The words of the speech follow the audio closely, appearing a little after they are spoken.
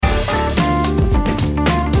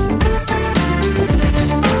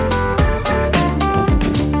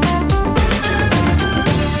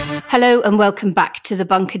Hello and welcome back to the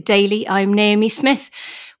Bunker Daily. I'm Naomi Smith.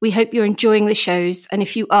 We hope you're enjoying the shows, and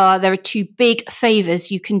if you are, there are two big favours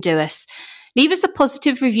you can do us. Leave us a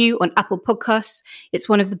positive review on Apple Podcasts. It's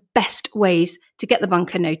one of the best ways to get the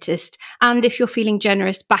Bunker noticed. And if you're feeling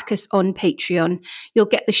generous, back us on Patreon. You'll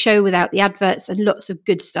get the show without the adverts and lots of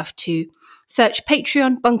good stuff too. Search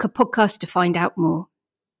Patreon Bunker Podcast to find out more.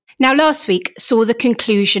 Now, last week saw the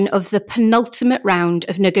conclusion of the penultimate round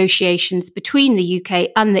of negotiations between the UK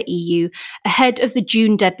and the EU ahead of the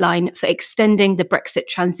June deadline for extending the Brexit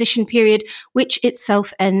transition period, which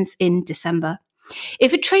itself ends in December.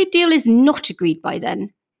 If a trade deal is not agreed by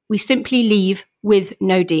then, we simply leave with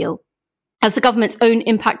no deal. As the government's own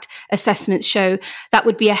impact assessments show, that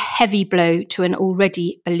would be a heavy blow to an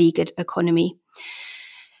already beleaguered economy.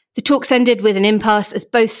 The talks ended with an impasse as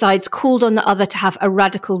both sides called on the other to have a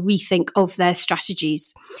radical rethink of their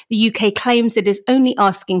strategies. The UK claims it is only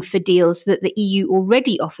asking for deals that the EU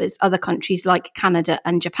already offers other countries like Canada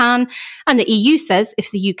and Japan, and the EU says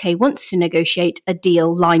if the UK wants to negotiate a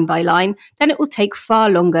deal line by line, then it will take far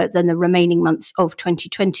longer than the remaining months of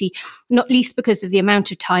 2020, not least because of the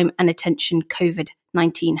amount of time and attention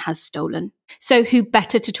COVID-19 has stolen. So who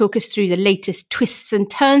better to talk us through the latest twists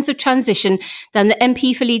and turns of transition than the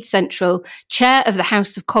MP for Leeds Central, chair of the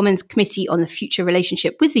House of Commons Committee on the Future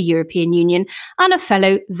Relationship with the European Union, and a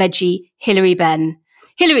fellow veggie, HILARY BENN.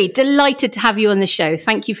 HILARY, delighted to have you on the show.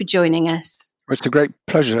 Thank you for joining us. It's a great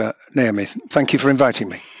pleasure, Naomi. Thank you for inviting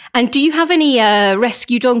me. And do you have any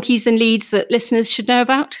rescue donkeys in Leeds that listeners should know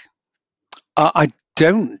about? I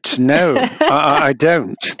don't know. I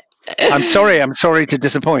don't. I'm sorry to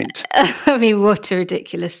disappoint. I mean, what a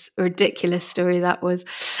ridiculous story that was.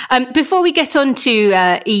 Before we get on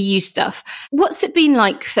to EU stuff, what's it been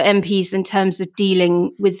like for MPs in terms of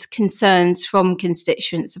dealing with concerns from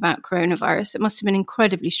constituents about coronavirus? It must have been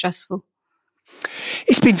incredibly stressful.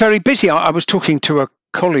 It's been very busy. I was talking to a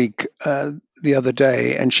colleague the other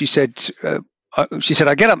day, and she said,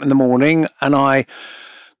 I get up in the morning and I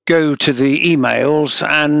go to the emails,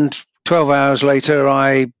 and 12 hours later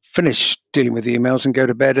I finish dealing with the emails and go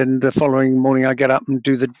to bed, and the following morning I get up and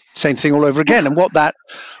do the same thing all over again. And what that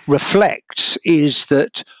reflects is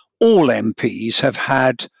that all MPs have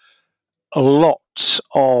had lots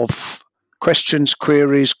of questions,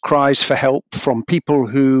 queries, cries for help from people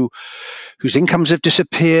whose incomes have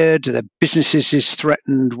disappeared, their businesses is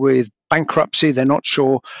threatened with bankruptcy, they're not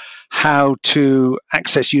sure how to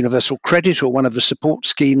access universal credit or one of the support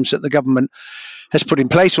schemes that the government has put in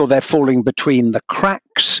place, or they're falling between the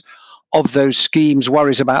cracks of those schemes,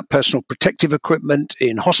 worries about personal protective equipment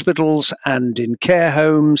in hospitals and in care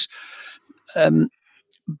homes.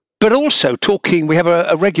 But also we have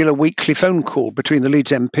a regular weekly phone call between the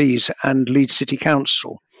Leeds MPs and Leeds City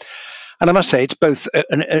Council. And I must say, it's both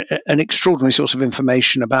an extraordinary source of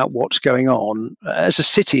information about what's going on. As a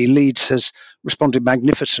city, Leeds has responded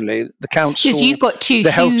magnificently. The council, because you've got two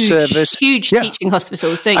health service, huge teaching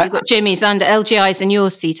hospitals, don't you? You've got Jimmy's and LGI's in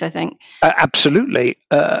your seat, I think. Absolutely,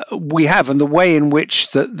 we have, and the way in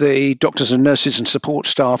which the doctors and nurses and support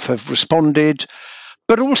staff have responded,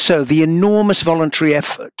 but also the enormous voluntary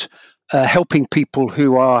effort. Helping people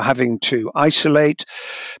who are having to isolate,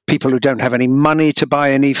 people who don't have any money to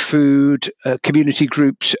buy any food, community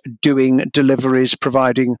groups doing deliveries,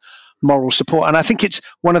 providing moral support. And I think it's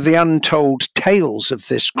one of the untold tales of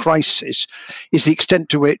this crisis is the extent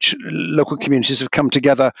to which local communities have come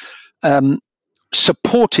together,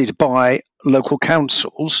 supported by local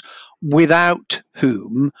councils, without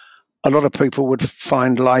whom a lot of people would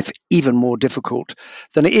find life even more difficult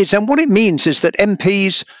than it is. And what it means is that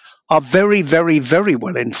MPs are very, very, very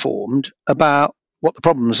well informed about what the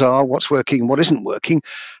problems are, what's working, what isn't working.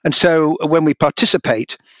 And so when we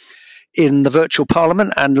participate in the virtual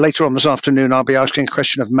parliament, and later on this afternoon, I'll be asking a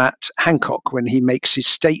question of Matt Hancock when he makes his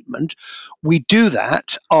statement, we do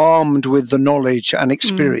that armed with the knowledge and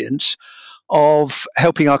experience of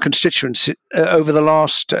helping our constituents over the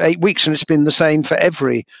last 8 weeks. And it's been the same for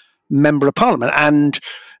every member of parliament. And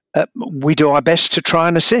we do our best to try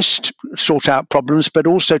and assist, sort out problems, but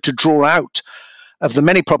also to draw out of the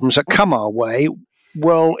many problems that come our way.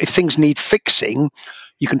 Well, if things need fixing,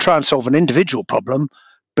 you can try and solve an individual problem,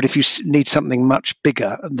 but if you need something much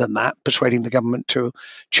bigger than that, persuading the government to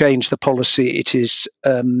change the policy it is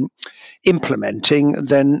implementing,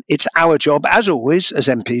 then it's our job, as always, as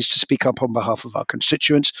MPs, to speak up on behalf of our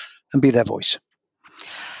constituents and be their voice.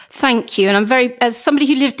 Thank you. And as somebody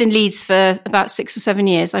who lived in Leeds for about 6 or 7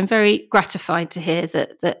 years, I'm very gratified to hear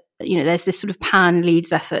that there's this sort of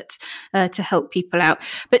pan-Leeds effort to help people out.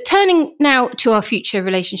 But turning now to our future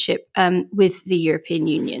relationship with the European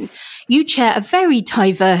Union, you chair a very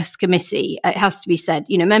diverse committee, it has to be said,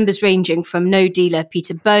 members ranging from no-dealer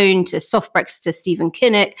Peter Bone to soft Brexiter Stephen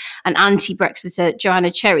Kinnock and anti-Brexiter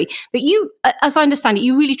Joanna Cherry. But you, as I understand it,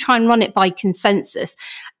 you really try and run it by consensus.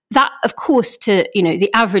 That, of course, to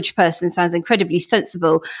the average person sounds incredibly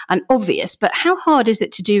sensible and obvious, but how hard is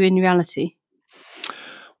it to do in reality?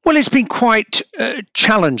 Well, it's been quite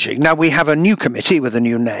challenging. Now, we have a new committee with a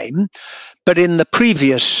new name, but in the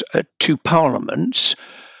previous two parliaments,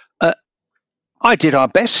 I did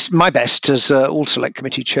my best, as all select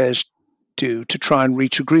committee chairs do, to try and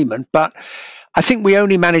reach agreement. But I think we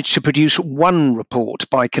only managed to produce one report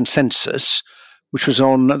by consensus, which was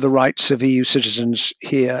on the rights of EU citizens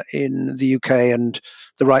here in the UK and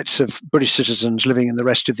the rights of British citizens living in the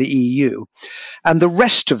rest of the EU. And the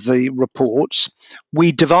rest of the reports,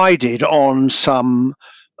 we divided on some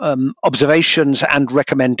observations and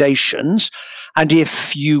recommendations. And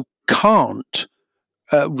if you can't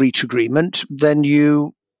reach agreement, then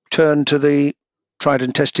you turn to the tried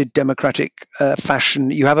and tested democratic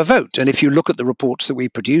fashion. You have a vote. And if you look at the reports that we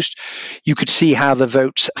produced, you could see how the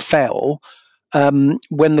votes fell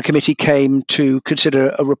when the committee came to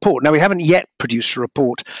consider a report. Now, we haven't yet produced a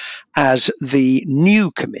report as the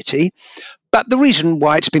new committee, but the reason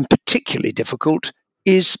why it's been particularly difficult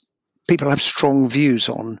is people have strong views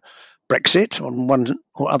on Brexit on one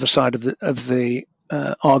or other side of the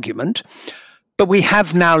argument. But we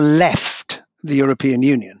have now left the European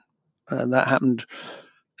Union. That happened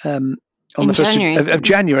on the 1st of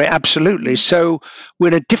January, absolutely. So we're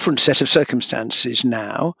in a different set of circumstances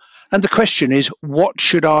now. And the question is, what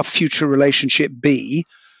should our future relationship be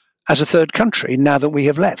as a third country now that we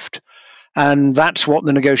have left? And that's what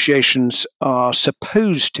the negotiations are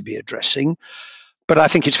supposed to be addressing. But I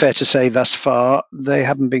think it's fair to say thus far they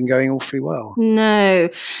haven't been going awfully well. No.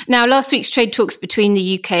 Now, last week's trade talks between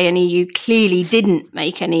the UK and EU clearly didn't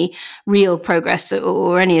make any real progress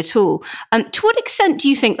or any at all. To what extent do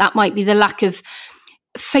you think that might be the lack of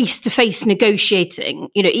face-to-face negotiating?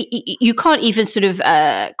 You can't even sort of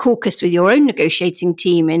caucus with your own negotiating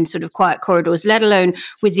team in sort of quiet corridors, let alone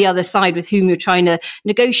with the other side with whom you're trying to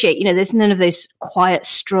negotiate. There's none of those quiet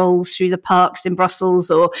strolls through the parks in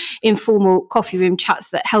Brussels or informal coffee room chats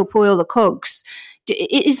that help oil the cogs.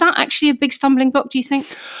 Is that actually a big stumbling block, do you think?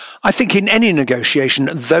 I think in any negotiation,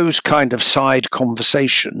 those kind of side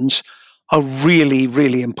conversations are really,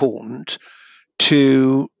 really important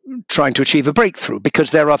to trying to achieve a breakthrough, because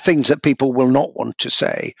there are things that people will not want to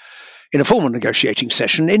say in a formal negotiating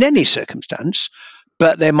session in any circumstance,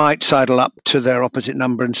 but they might sidle up to their opposite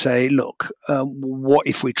number and say, look, what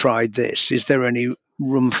if we tried this? Is there any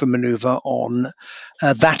room for manoeuvre on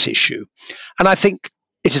that issue? And I think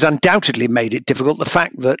it has undoubtedly made it difficult. The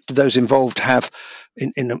fact that those involved have,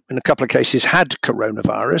 in a couple of cases, had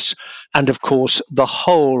coronavirus, and of course the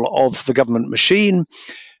whole of the government machine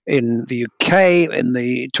in the UK, in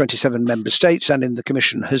the 27 member states, and in the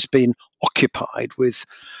Commission has been occupied with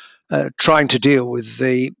trying to deal with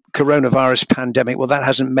the coronavirus pandemic. Well, that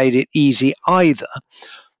hasn't made it easy either.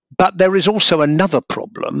 But there is also another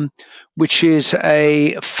problem, which is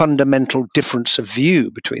a fundamental difference of view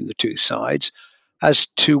between the two sides as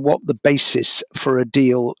to what the basis for a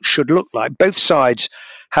deal should look like. Both sides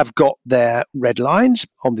have got their red lines.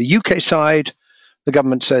 On the UK side, the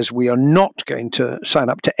government says we are not going to sign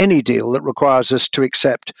up to any deal that requires us to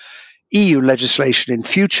accept EU legislation in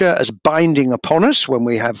future as binding upon us when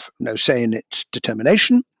we have no say in its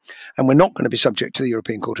determination, and we're not going to be subject to the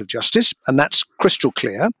European Court of Justice, and that's crystal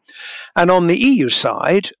clear. And on the EU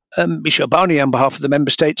side, Michel Barnier, on behalf of the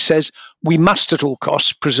member states, says we must at all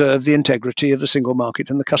costs preserve the integrity of the single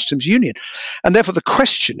market and the customs union. And therefore the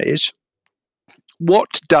question is,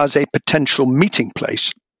 what does a potential meeting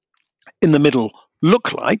place in the middle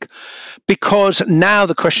look like? Because now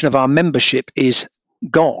the question of our membership is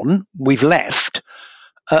gone, we've left.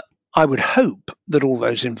 I would hope that all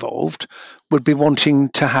those involved would be wanting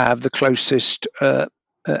to have the closest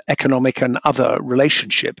economic and other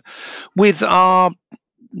relationship with our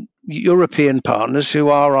European partners, who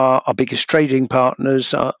are our biggest trading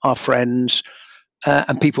partners, our friends,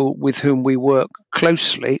 and people with whom we work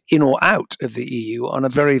closely in or out of the EU on a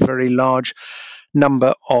very, very large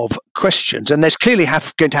number of questions. And there's clearly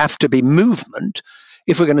going to have to be movement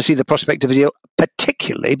if we're going to see the prospect of a deal,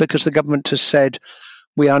 particularly because the government has said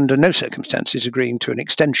we are under no circumstances agreeing to an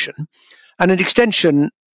extension. And an extension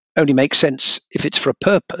only makes sense if it's for a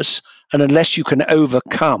purpose, and unless you can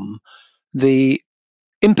overcome the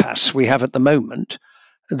impasse we have at the moment,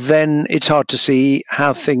 then it's hard to see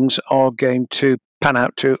how things are going to pan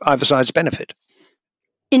out to either side's benefit.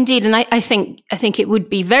 Indeed, and I think it would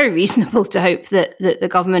be very reasonable to hope that the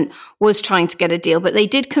government was trying to get a deal. But they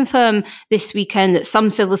did confirm this weekend that some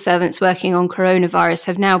civil servants working on coronavirus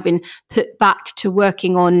have now been put back to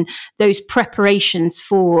working on those preparations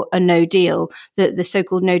for a no deal, the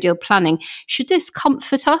so-called no deal planning. Should this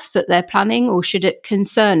comfort us that they're planning, or should it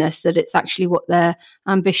concern us that it's actually what their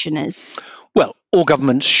ambition is? Well, all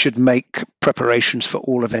governments should make preparations for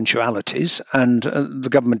all eventualities, and the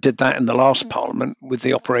government did that in the last Parliament with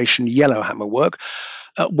the Operation Yellowhammer work.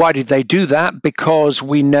 Why did they do that? Because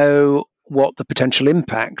we know what the potential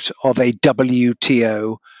impact of a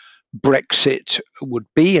WTO Brexit would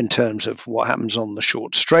be in terms of what happens on the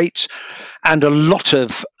short straits, and a lot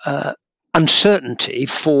of uncertainty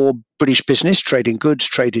for British business, trade in goods,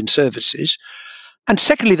 trade in services. And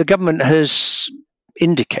secondly, the government has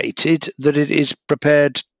indicated that it is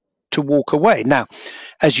prepared to walk away. Now,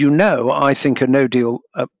 as you know, I think a no-deal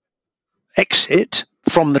exit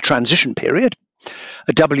from the transition period,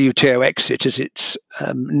 a WTO exit as it's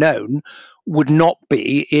known, would not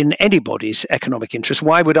be in anybody's economic interest.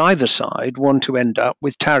 Why would either side want to end up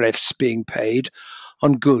with tariffs being paid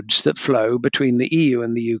on goods that flow between the EU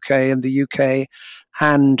and the UK and the UK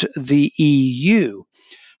and the EU?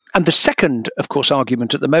 And the second, of course,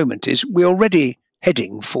 argument at the moment is we're already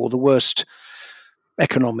heading for the worst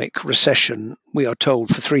economic recession, we are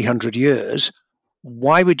told, for 300 years.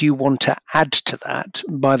 Why would you want to add to that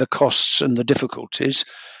by the costs and the difficulties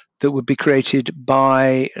that would be created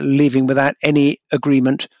by leaving without any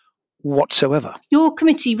agreement whatsoever? Your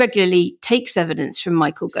committee regularly takes evidence from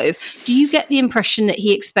Michael Gove. Do you get the impression that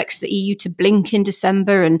he expects the EU to blink in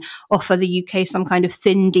December and offer the UK some kind of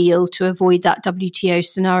thin deal to avoid that WTO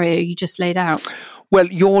scenario you just laid out? Well,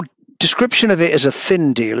 your description of it as a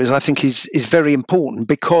thin deal is very important,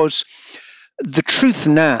 because the truth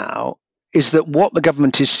now is that what the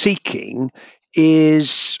government is seeking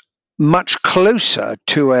is much closer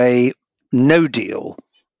to a no deal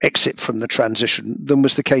exit from the transition than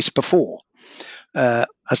was the case before, a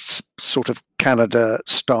sort of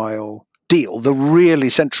Canada-style deal. The really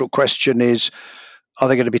central question is, are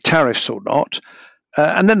there going to be tariffs or not?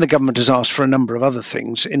 And then the government has asked for a number of other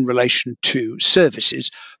things in relation to services.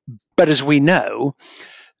 But as we know,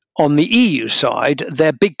 on the EU side,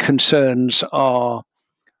 their big concerns are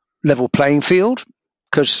level playing field,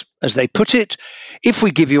 because, as they put it, if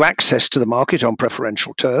we give you access to the market on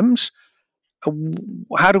preferential terms,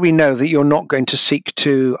 how do we know that you're not going to seek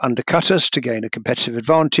to undercut us to gain a competitive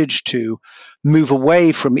advantage, to move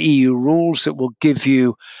away from EU rules that will give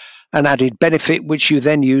you an added benefit, which you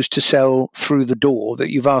then use to sell through the door that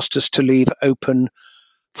you've asked us to leave open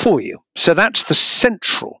for you? So that's the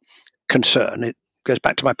central concern. It goes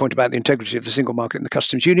back to my point about the integrity of the single market and the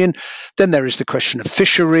customs union. Then there is the question of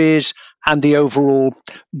fisheries and the overall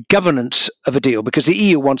governance of a deal, because the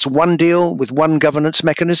EU wants one deal with one governance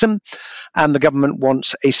mechanism, and the government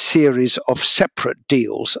wants a series of separate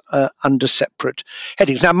deals under separate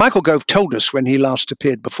headings. Now, Michael Gove told us when he last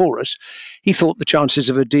appeared before us, he thought the chances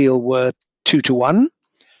of a deal were 2-1.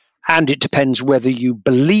 And it depends whether you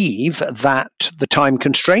believe that the time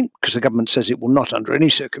constraint, because the government says it will not under any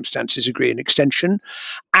circumstances agree an extension,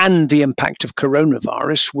 and the impact of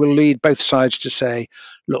coronavirus will lead both sides to say,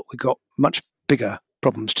 look, we've got much bigger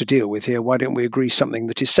problems to deal with here. Why don't we agree something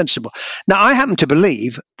that is sensible? Now, I happen to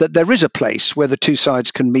believe that there is a place where the two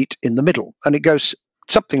sides can meet in the middle, and it goes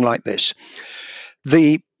something like this.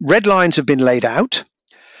 The red lines have been laid out,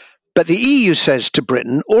 but the EU says to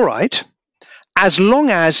Britain, all right, as long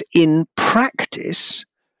as in practice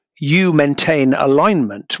you maintain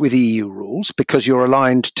alignment with EU rules because you're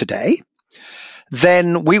aligned today,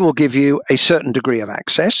 then we will give you a certain degree of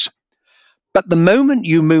access. But the moment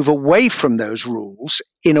you move away from those rules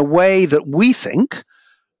in a way that we think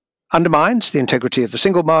undermines the integrity of the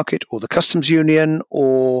single market or the customs union,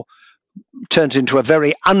 or turns into a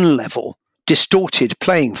very unlevel, distorted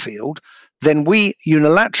playing field, then we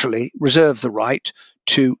unilaterally reserve the right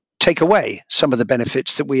to take away some of the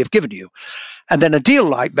benefits that we have given you. And then a deal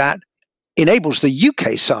like that enables the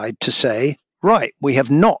UK side to say, right, we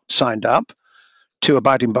have not signed up to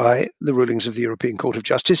abiding by the rulings of the European Court of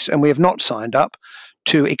Justice, and we have not signed up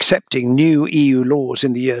to accepting new EU laws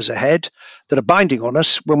in the years ahead that are binding on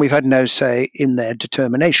us when we've had no say in their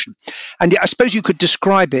determination. And I suppose you could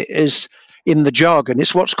describe it as, in the jargon,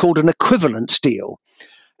 it's what's called an equivalence deal.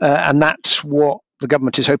 And that's what the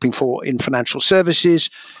government is hoping for in financial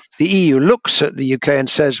services. The EU looks at the UK and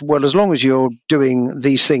says, well, as long as you're doing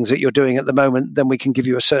these things that you're doing at the moment, then we can give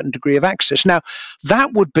you a certain degree of access. Now,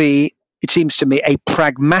 that would be, it seems to me, a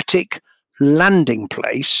pragmatic landing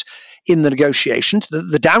place in the negotiations.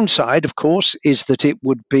 The downside, of course, is that it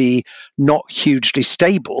would be not hugely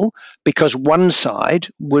stable because one side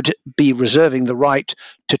would be reserving the right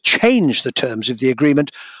to change the terms of the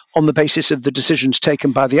agreement on the basis of the decisions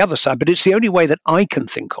taken by the other side. But it's the only way that I can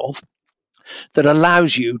think of that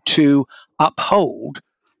allows you to uphold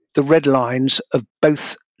the red lines of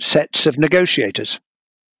both sets of negotiators.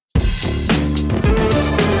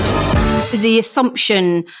 The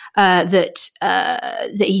assumption that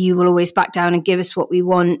the EU will always back down and give us what we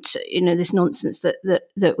want, this nonsense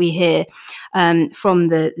that we hear from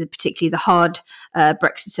the particularly the hard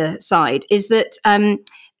Brexiter side, is that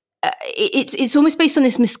it's almost based on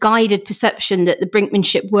this misguided perception that the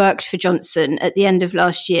brinkmanship worked for Johnson at the end of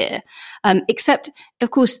last year. Except,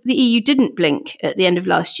 of course, the EU didn't blink at the end of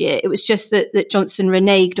last year. It was just that Johnson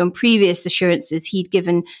reneged on previous assurances he'd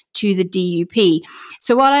given to the DUP.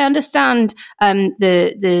 So while I understand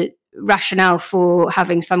the rationale for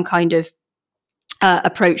having some kind of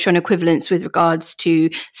approach on equivalence with regards to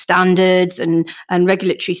standards and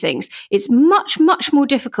regulatory things, it's much, much more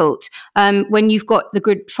difficult when you've got the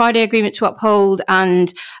Good Friday Agreement to uphold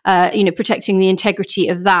and, protecting the integrity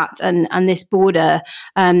of that and this border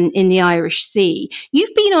in the Irish Sea.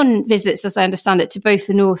 You've been on visits, as I understand it, to both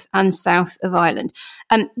the north and south of Ireland.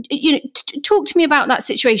 Talk to me about that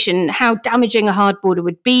situation, how damaging a hard border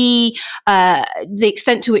would be, the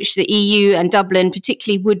extent to which the EU and Dublin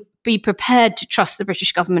particularly would be prepared to trust the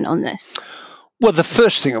British government on this? Well, the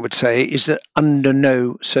first thing I would say is that under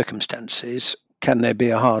no circumstances can there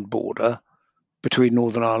be a hard border between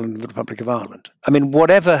Northern Ireland and the Republic of Ireland. I mean,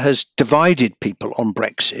 whatever has divided people on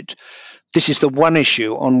Brexit, this is the one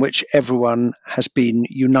issue on which everyone has been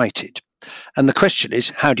united. And the question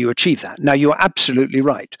is, how do you achieve that? Now, you're absolutely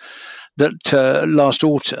right that last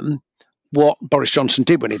autumn, what Boris Johnson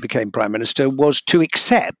did when he became Prime Minister was to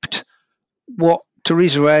accept what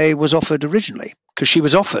Theresa May was offered originally, because she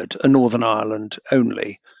was offered a Northern Ireland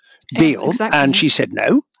only deal, exactly. And she said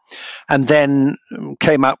no, and then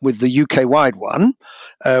came up with the UK-wide one,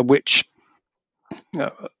 which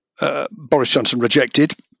Boris Johnson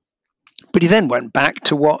rejected, but he then went back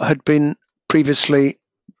to what had been previously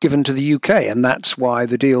given to the UK, and that's why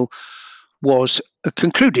the deal was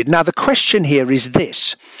concluded. Now, the question here is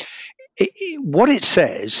this. What it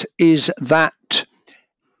says is that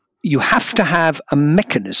you have to have a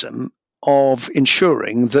mechanism of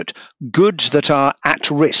ensuring that goods that are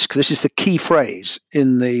at risk, this is the key phrase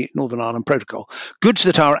in the Northern Ireland Protocol, goods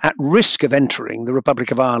that are at risk of entering the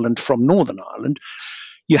Republic of Ireland from Northern Ireland,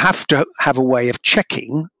 you have to have a way of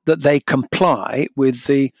checking that they comply with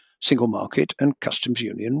the Single Market and Customs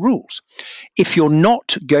Union rules. If you're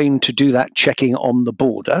not going to do that checking on the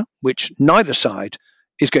border, which neither side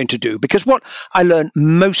is going to do, because what I learned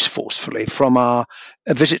most forcefully from our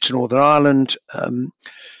visit to Northern Ireland,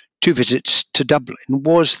 2 visits to Dublin,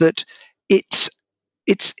 was that it's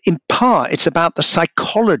in part, it's about the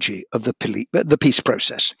psychology of the peace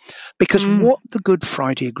process. Because what the Good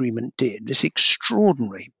Friday Agreement did, this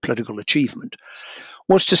extraordinary political achievement,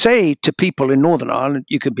 was to say to people in Northern Ireland,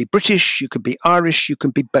 you can be British, you can be Irish, you can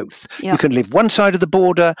be both. Yeah. You can live one side of the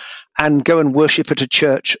border and go and worship at a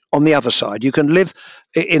church on the other side. You can live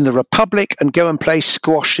in the Republic and go and play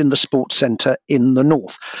squash in the sports centre in the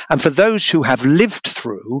north. And for those who have lived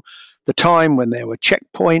through the time when there were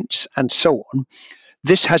checkpoints and so on,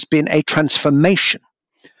 this has been a transformation.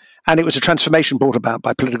 And it was a transformation brought about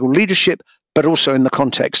by political leadership, but also in the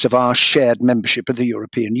context of our shared membership of the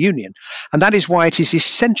European Union. And that is why it is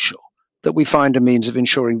essential that we find a means of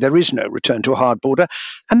ensuring there is no return to a hard border.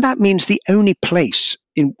 And that means the only place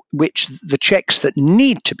in which the checks that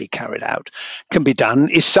need to be carried out can be done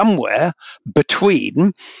is somewhere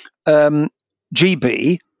between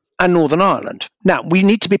GB and Northern Ireland. Now, we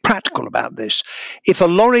need to be practical about this. If a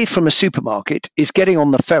lorry from a supermarket is getting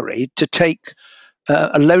on the ferry to take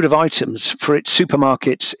a load of items for its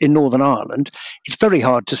supermarkets in Northern Ireland, it's very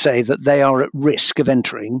hard to say that they are at risk of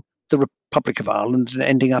entering the Republic of Ireland and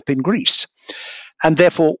ending up in Greece. And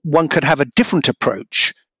therefore, one could have a different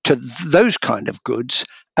approach to those kind of goods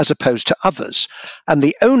as opposed to others. And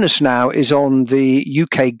the onus now is on the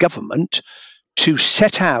UK government to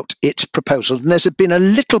set out its proposals. And there's been a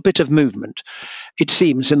little bit of movement, it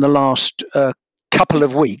seems, in the last couple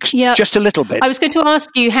of weeks, just a little bit. I was going to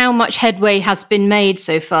ask you how much headway has been made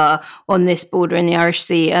so far on this border in the Irish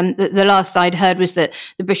Sea. The last I'd heard was that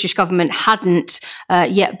the British government hadn't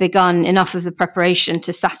yet begun enough of the preparation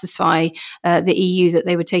to satisfy the EU that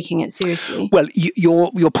they were taking it seriously. Well,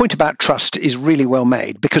 your point about trust is really well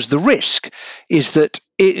made, because the risk is that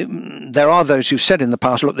there are those who've said in the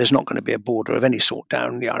past, look, there's not going to be a border of any sort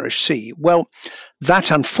down the Irish Sea. Well,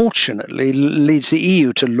 that unfortunately leads the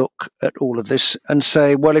EU to look at all of this and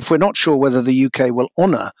say, well, if we're not sure whether the UK will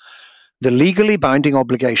honour the legally binding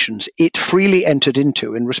obligations it freely entered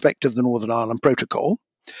into in respect of the Northern Ireland Protocol,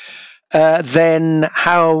 then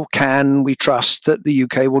how can we trust that the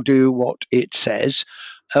UK will do what it says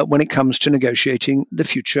when it comes to negotiating the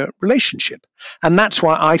future relationship? And that's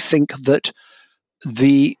why I think that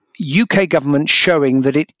the UK government showing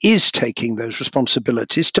that it is taking those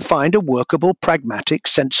responsibilities to find a workable, pragmatic,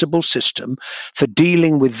 sensible system for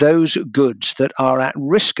dealing with those goods that are at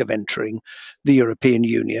risk of entering the European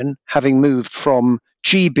Union, having moved from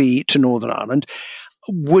GB to Northern Ireland,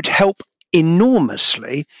 would help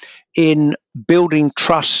enormously in building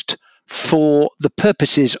trust for the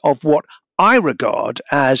purposes of what I regard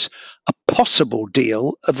as a possible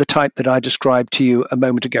deal of the type that I described to you a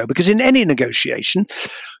moment ago. Because in any negotiation,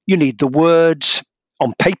 you need the words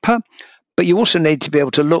on paper, but you also need to be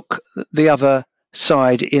able to look the other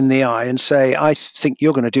side in the eye and say, I think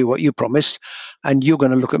you're going to do what you promised, and you're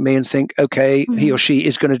going to look at me and think, okay, he or she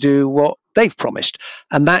is going to do what they've promised.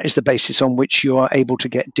 And that is the basis on which you are able to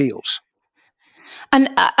get deals. And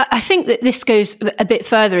I think that this goes a bit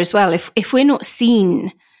further as well. If we're not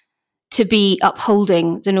seen to be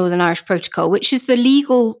upholding the Northern Irish Protocol, which is the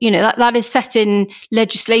legal, that is set in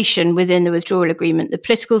legislation within the withdrawal agreement. The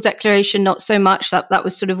political declaration, not so much. That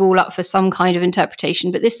was sort of all up for some kind of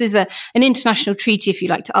interpretation. But this is an international treaty, if you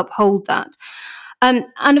like, to uphold that.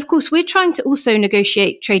 And of course, we're trying to also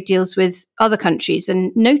negotiate trade deals with other countries,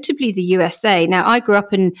 and notably the USA. Now, I grew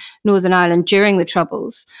up in Northern Ireland during the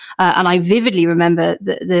Troubles, and I vividly remember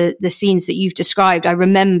the scenes that you've described. I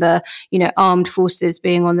remember, armed forces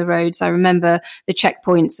being on the roads. I remember the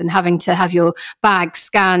checkpoints and having to have your bag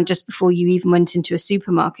scanned just before you even went into a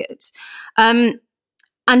supermarket.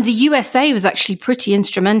 And the USA was actually pretty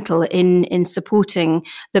instrumental in supporting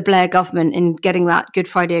the Blair government in getting that Good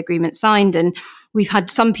Friday Agreement signed. And we've had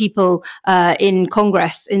some people in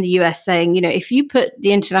Congress in the US saying, if you put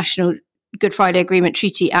the International Good Friday Agreement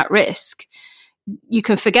treaty at risk, you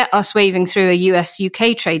can forget us waving through a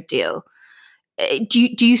US-UK trade deal.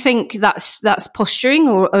 Do you think that's posturing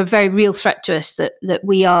or a very real threat to us that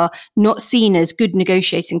we are not seen as good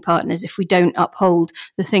negotiating partners if we don't uphold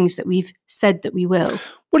the things that we've said that we will?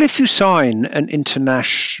 Well, if you sign an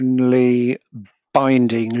internationally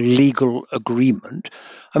binding legal agreement,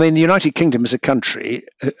 I mean, the United Kingdom is a country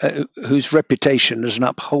whose reputation as an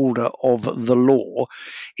upholder of the law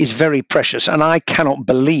is very precious, and I cannot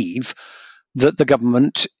believe that the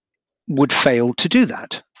government would fail to do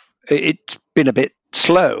that. It's been a bit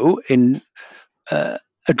slow in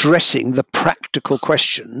addressing the practical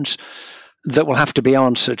questions that will have to be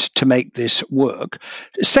answered to make this work.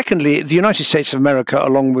 Secondly, the United States of America,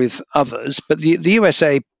 along with others, but the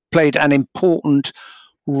USA played an important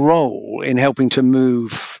role in helping to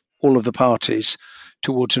move all of the parties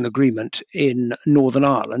towards an agreement in Northern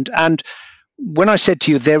Ireland. And when I said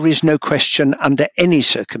to you, there is no question under any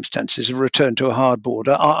circumstances of a return to a hard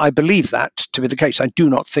border, I believe that to be the case. I do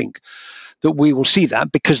not think that we will see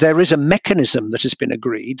that because there is a mechanism that has been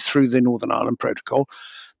agreed through the Northern Ireland Protocol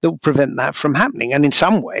that will prevent that from happening. And in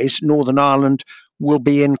some ways, Northern Ireland will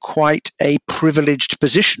be in quite a privileged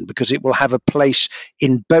position because it will have a place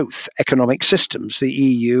in both economic systems, the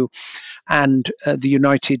EU and the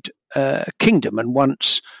United Kingdom. And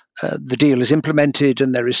once the deal is implemented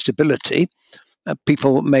and there is stability,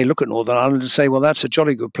 people may look at Northern Ireland and say, well, that's a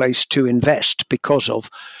jolly good place to invest because of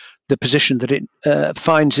the position that it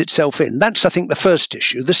finds itself in. That's, I think, the first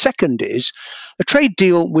issue. The second is a trade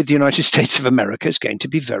deal with the United States of America is going to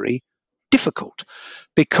be very difficult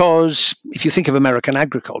because if you think of American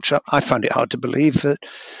agriculture, I find it hard to believe that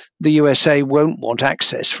the USA won't want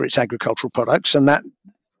access for its agricultural products, and that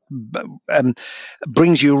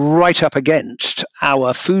brings you right up against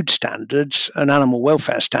our food standards and animal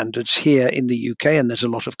welfare standards here in the UK, and there's a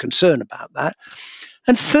lot of concern about that.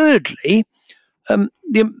 And thirdly,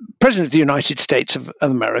 the President of the United States of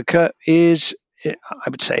America is, I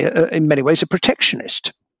would say, in many ways a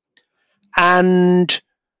protectionist. And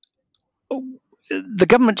the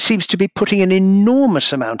government seems to be putting an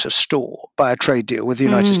enormous amount of store by a trade deal with the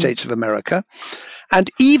United States of America. And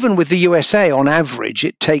even with the USA, on average,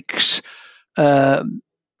 it takes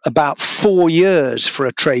about 4 years for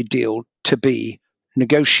a trade deal to be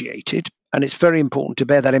negotiated. And it's very important to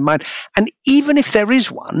bear that in mind. And even if there is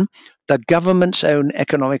one, the government's own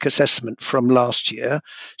economic assessment from last year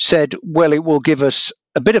said, well, it will give us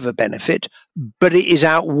a bit of a benefit, but it is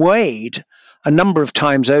outweighed a number of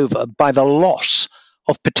times over by the loss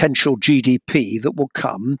of potential GDP that will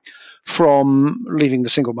come from leaving the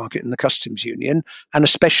single market and the customs union, and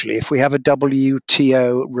especially if we have a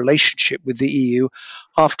WTO relationship with the EU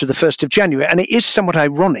after the 1st of January. And it is somewhat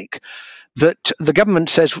ironic that the government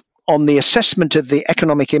says on the assessment of the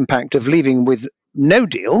economic impact of leaving with no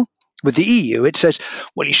deal with the EU, it says,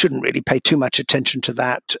 well, you shouldn't really pay too much attention to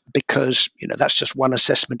that because, that's just one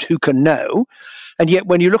assessment. Who can know? And yet,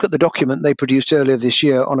 when you look at the document they produced earlier this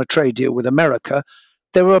year on a trade deal with America,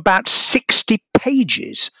 there were about 60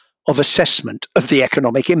 pages of assessment of the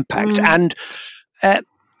economic impact. And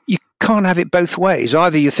you can't have it both ways.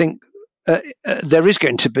 Either you think there is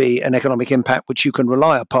going to be an economic impact which you can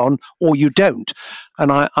rely upon, or you don't.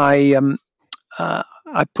 And I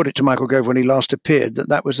put it to Michael Gove when he last appeared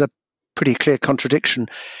that was a pretty clear contradiction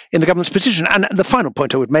in the government's position. And the final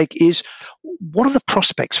point I would make is, what are the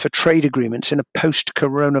prospects for trade agreements in a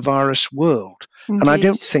post-coronavirus world? Indeed. And I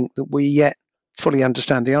don't think that we yet fully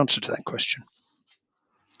understand the answer to that question.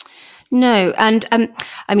 No, and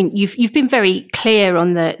you've been very clear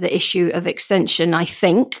on the issue of extension. I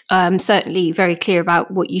think certainly very clear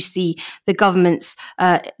about what you see the government's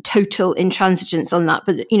total intransigence on that.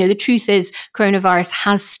 But the truth is, coronavirus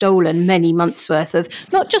has stolen many months' worth of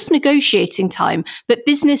not just negotiating time, but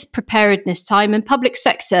business preparedness time and public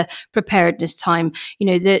sector preparedness time.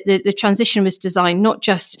 The transition was designed not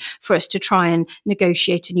just for us to try and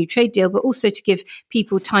negotiate a new trade deal, but also to give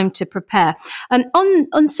people time to prepare.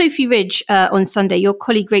 On Sophie Ridge, on Sunday, your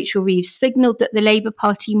colleague Rachel Reeves signalled that the Labour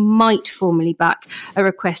Party might formally back a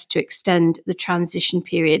request to extend the transition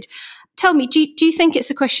period. Tell me, do you think it's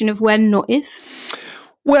a question of when, not if?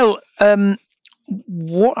 Well,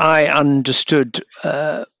 what I understood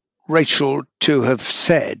Rachel to have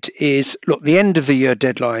said is, look, the end of the year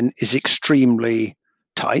deadline is extremely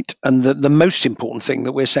tight. And the most important thing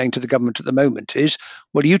that we're saying to the government at the moment is,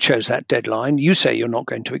 well, you chose that deadline. You say you're not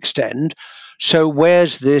going to extend. So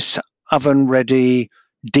where's this oven-ready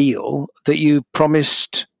deal that you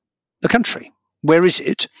promised the country? Where is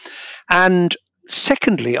it? And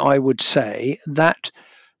secondly, I would say that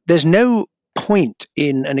there's no point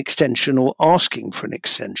in an extension or asking for an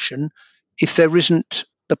extension if there isn't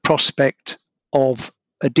the prospect of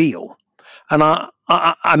a deal. And I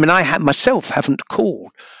myself haven't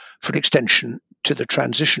called for an extension to the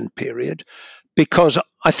transition period because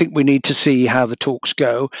I think we need to see how the talks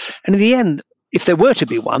go. And in the end, if there were to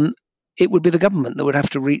be one, it would be the government that would have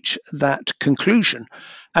to reach that conclusion.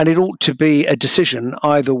 And it ought to be a decision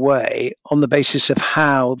either way on the basis of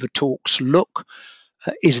how the talks look.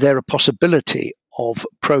 Is there a possibility of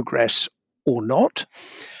progress or not?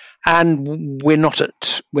 And we're not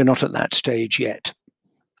at that stage yet.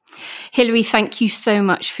 Hilary, thank you so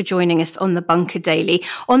much for joining us on the Bunker Daily.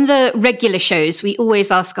 On the regular shows, we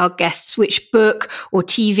always ask our guests which book or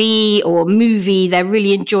TV or movie they're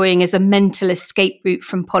really enjoying as a mental escape route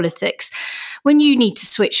from politics. When you need to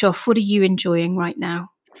switch off, what are you enjoying right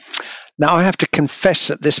now? Now, I have to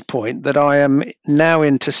confess at this point that I am now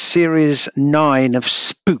into series 9 of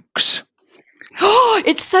Spooks. Oh,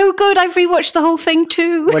 it's so good. I've rewatched the whole thing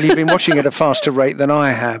too. Well, you've been watching at a faster rate than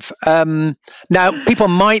I have. Now, people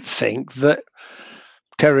might think that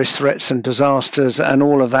terrorist threats and disasters and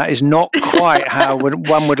all of that is not quite how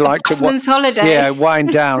one would like to holiday.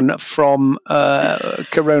 Wind down from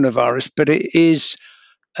coronavirus, but it is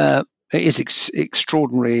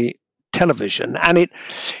extraordinary television, and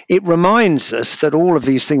it reminds us that all of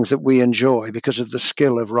these things that we enjoy because of the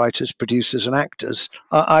skill of writers, producers, and actors.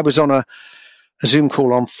 I was on a Zoom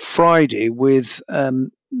call on Friday with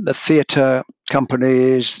the theatre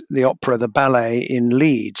companies, the opera, the ballet in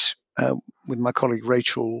Leeds, with my colleague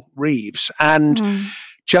Rachel Reeves. And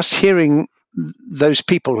just hearing those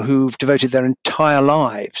people who've devoted their entire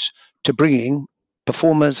lives to bringing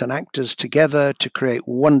performers and actors together to create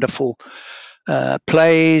wonderful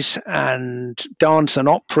plays and dance and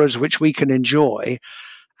operas which we can enjoy,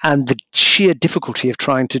 and the sheer difficulty of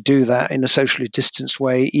trying to do that in a socially distanced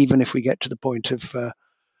way, even if we get to the point of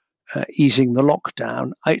easing the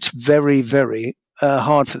lockdown, it's very, very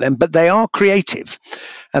hard for them. But they are creative,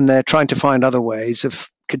 and they're trying to find other ways of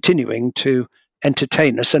continuing to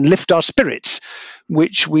entertain us and lift our spirits,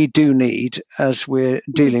 which we do need as we're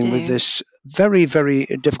dealing with this very, very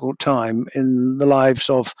difficult time in the lives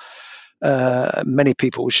of many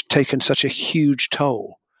people, which have taken such a huge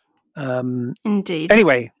toll. Indeed.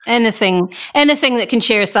 Anyway, anything that can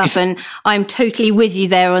cheer us up, and I'm totally with you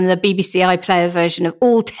there on the BBC iPlayer version of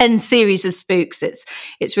all 10 series of Spooks.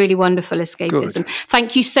 It's really wonderful escapism. Good.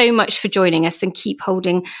 Thank you so much for joining us, and keep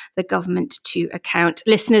holding the government to account.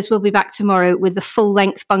 Listeners, we'll be back tomorrow with the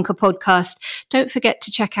full-length Bunker podcast. Don't forget to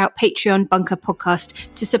check out Patreon Bunker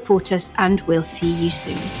Podcast to support us, and we'll see you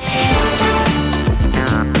soon.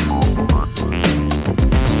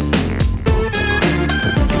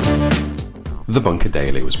 The Bunker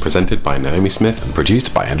Daily was presented by Naomi Smith and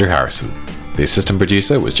produced by Andrew Harrison. The assistant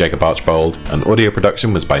producer was Jacob Archbold, and audio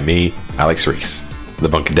production was by me, Alex Rees. The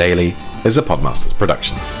Bunker Daily is a Podmasters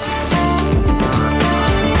production.